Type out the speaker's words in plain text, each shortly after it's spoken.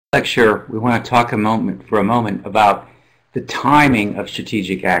Lecture, we want to talk for a moment about the timing of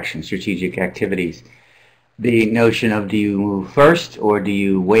strategic action, strategic activities. The notion of, do you move first or do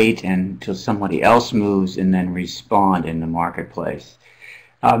you wait until somebody else moves and then respond in the marketplace?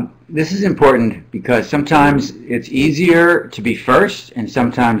 This is important because sometimes it's easier to be first and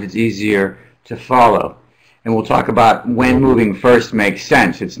sometimes it's easier to follow. And we'll talk about when moving first makes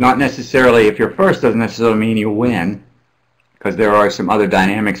sense. It's not necessarily, if you're first, doesn't necessarily mean you win, because there are some other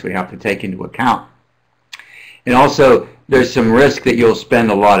dynamics we have to take into account. And also, there's some risk that you'll spend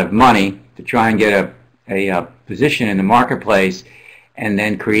a lot of money to try and get a position in the marketplace and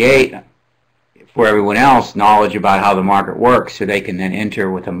then create for everyone else knowledge about how the market works so they can then enter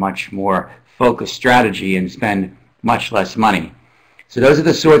with a much more focused strategy and spend much less money. So those are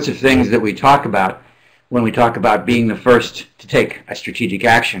the sorts of things that we talk about when we talk about being the first to take a strategic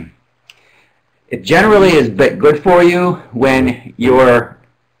action. It generally is good for you when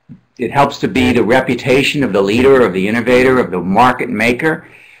it helps to be the reputation of the leader, of the innovator, of the market maker,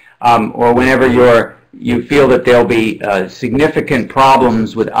 or whenever you feel that there'll be significant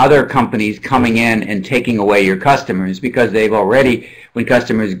problems with other companies coming in and taking away your customers, because they've already, when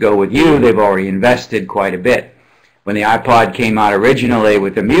customers go with you, they've already invested quite a bit. When the iPod came out originally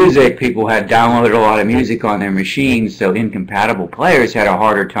with the music, people had downloaded a lot of music on their machines, so incompatible players had a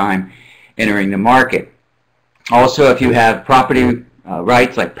harder time entering the market. Also, if you have property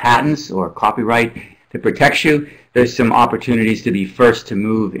rights like patents or copyright that protects you, there's some opportunities to be first to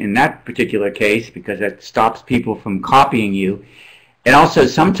move in that particular case, because that stops people from copying you. And also,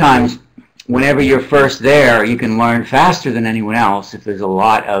 sometimes whenever you're first there, you can learn faster than anyone else. If there's a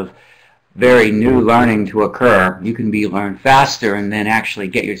lot of very new learning to occur, you can learn faster and then actually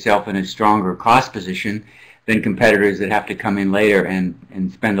get yourself in a stronger cost position than competitors that have to come in later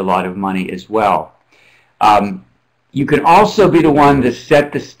and spend a lot of money as well. You can also be the one to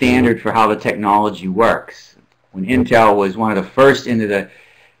set the standard for how the technology works. When Intel was one of the first into the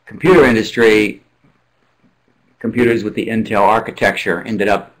computer industry, computers with the Intel architecture ended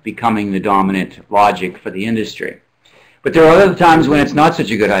up becoming the dominant logic for the industry. But there are other times when it's not such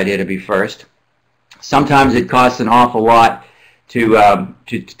a good idea to be first. Sometimes it costs an awful lot to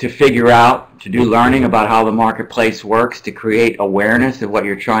figure out, to do learning about how the marketplace works, to create awareness of what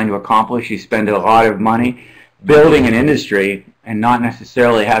you're trying to accomplish. You spend a lot of money building an industry and not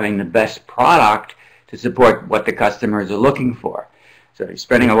necessarily having the best product to support what the customers are looking for. So you're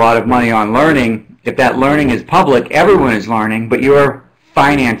spending a lot of money on learning. If that learning is public, everyone is learning, but you're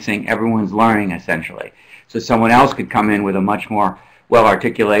financing everyone's learning essentially. So someone else could come in with a much more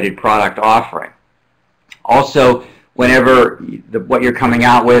well-articulated product offering. Also, whenever what you're coming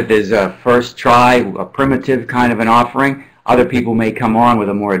out with is a first try, a primitive kind of an offering, other people may come on with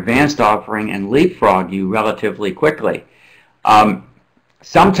a more advanced offering and leapfrog you relatively quickly.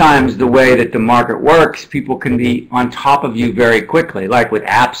 Sometimes the way that the market works, people can be on top of you very quickly. Like with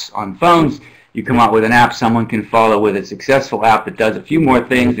apps on phones, you come out with an app, someone can follow with a successful app that does a few more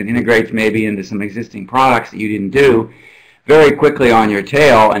things and integrates maybe into some existing products that you didn't do very quickly on your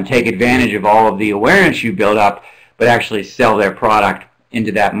tail and take advantage of all of the awareness you build up, but actually sell their product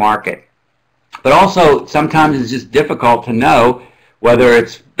into that market. But also, sometimes it's just difficult to know whether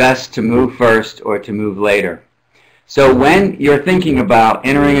it's best to move first or to move later. So when you're thinking about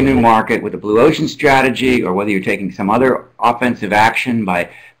entering a new market with a blue ocean strategy, or whether you're taking some other offensive action by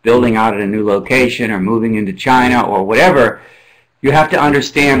building out at a new location or moving into China or whatever, you have to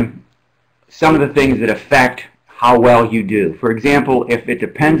understand some of the things that affect how well you do. For example, if it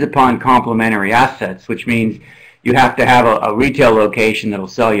depends upon complementary assets, which means you have to have a retail location that will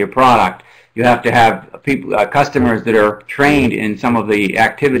sell your product, you have to have customers that are trained in some of the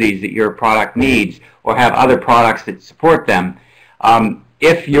activities that your product needs, or have other products that support them.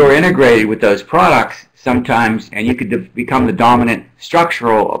 If you're integrated with those products sometimes, and you could become the dominant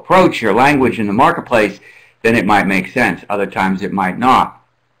structural approach or language in the marketplace, then it might make sense. Other times it might not.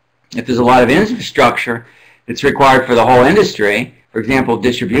 If there's a lot of infrastructure that's required for the whole industry, for example,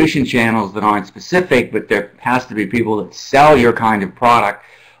 distribution channels that aren't specific, but there has to be people that sell your kind of product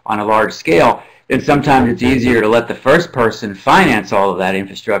on a large scale, then sometimes it's easier to let the first person finance all of that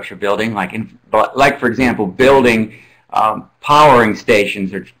infrastructure building, like for example, building powering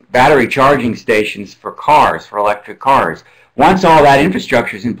stations or battery charging stations for cars, for electric cars. Once all that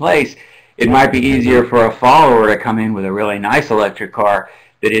infrastructure is in place, it might be easier for a follower to come in with a really nice electric car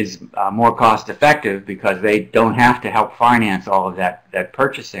that is more cost effective, because they don't have to help finance all of that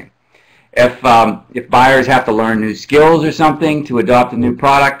purchasing. If buyers have to learn new skills or something to adopt a new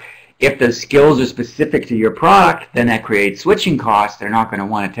product, if the skills are specific to your product, then that creates switching costs. They're not going to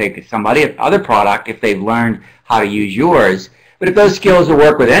want to take somebody other product if they've learned how to use yours, But if those skills will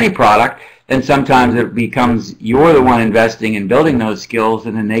work with any product, then sometimes it becomes you're the one investing in building those skills,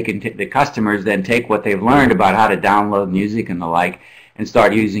 and then they can the customers then take what they've learned about how to download music and the like and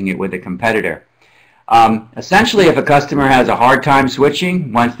start using it with a competitor. Essentially, if a customer has a hard time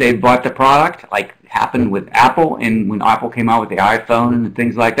switching once they've bought the product, like happened with Apple, and when Apple came out with the iPhone and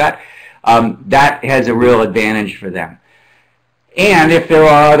things like that, that has a real advantage for them. And if there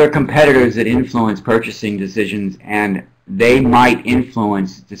are other competitors that influence purchasing decisions and they might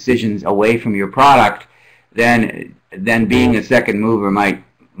influence decisions away from your product, then being a second mover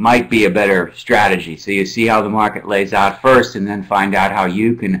might be a better strategy. So you see how the market lays out first, and then find out how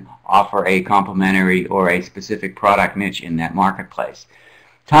you can offer a complementary or a specific product niche in that marketplace.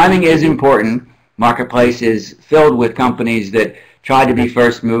 Timing is important. Marketplace is filled with companies that tried to be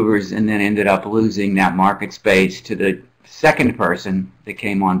first movers and then ended up losing that market space to the second person that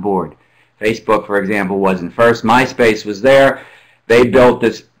came on board. Facebook, for example, wasn't first. MySpace was there. They built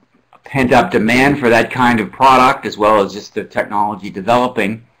this pent-up demand for that kind of product, as well as just the technology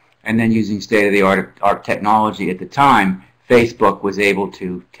developing, and then using state-of-the-art technology at the time, Facebook was able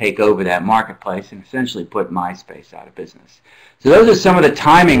to take over that marketplace and essentially put MySpace out of business. So those are some of the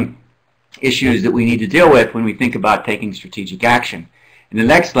timing issues that we need to deal with when we think about taking strategic action. In the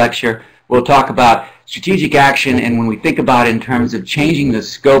next lecture, we'll talk about strategic action, and when we think about it in terms of changing the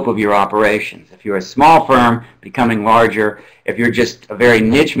scope of your operations. If you're a small firm becoming larger, if you're just a very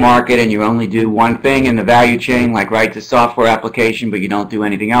niche market and you only do one thing in the value chain, like write the software application, but you don't do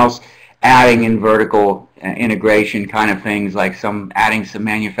anything else, adding in vertical integration kind of things, like adding some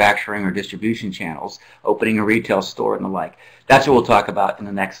manufacturing or distribution channels, opening a retail store and the like. That's what we'll talk about in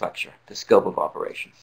the next lecture, the scope of operations.